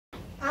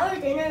Our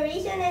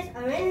generation is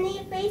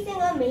currently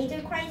facing a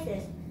major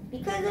crisis.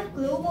 Because of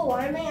global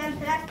warming and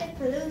plastic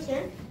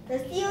pollution, the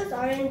seals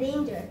are in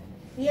danger.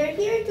 We are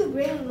here to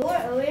bring more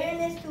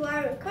awareness to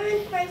our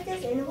current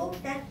crisis in hopes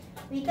that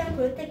we can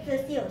protect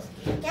the seals.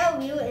 Now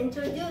we will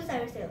introduce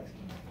ourselves.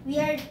 We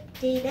are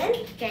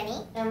Jayden,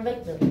 Jenny, and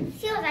Victor.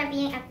 Seals are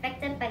being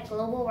affected by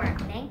global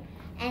warming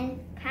and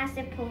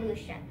plastic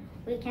pollution.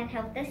 We can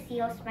help the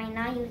seals by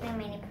not using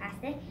many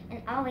plastic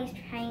and always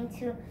trying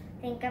to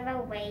think of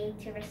a way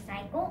to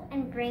recycle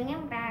and bring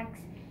in bags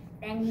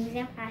than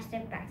using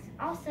plastic bags.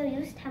 Also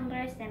use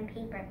tumblers and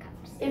paper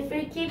cups. If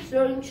we keep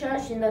throwing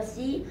trash in the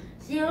sea,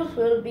 seals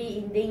will be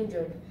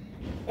endangered.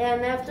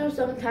 And after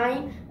some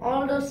time,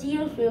 all the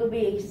seals will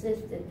be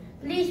extinct.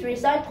 Please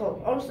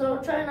recycle.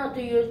 Also, try not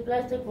to use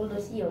plastic for the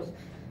seals.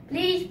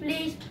 Please,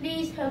 please,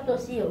 please help the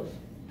seals.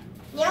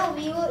 Now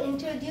we will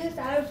introduce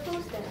our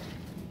process.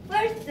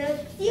 First,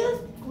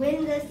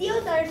 when the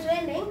seals are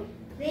swimming,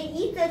 they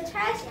eat the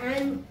trash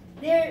and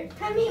their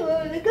tummy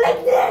will look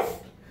like this.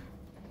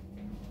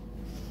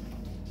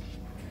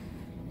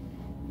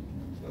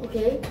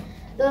 Okay,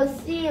 the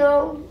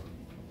seal,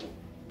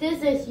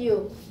 this is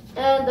you.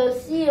 And the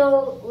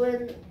seal,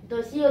 when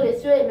the seal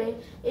is swimming,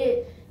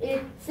 it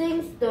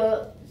thinks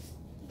the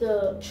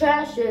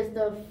trash is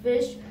the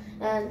fish,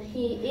 and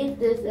he eats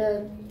this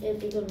and it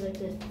becomes like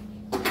this.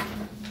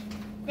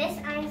 This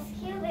ice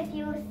cube, if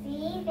you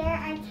see, there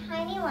are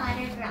tiny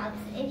water drops.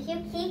 If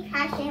you keep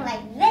crashing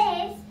like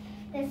this,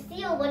 the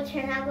seal will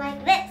turn out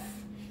like this.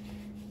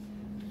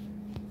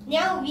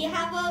 Now we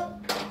have a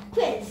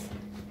quiz.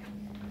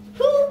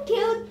 Who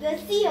killed the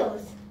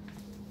seals?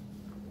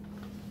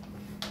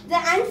 The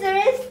answer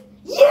is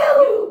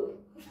you!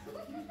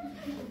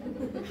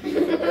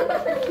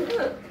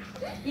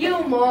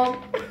 You,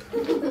 Mom.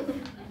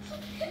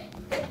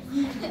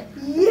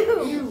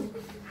 You!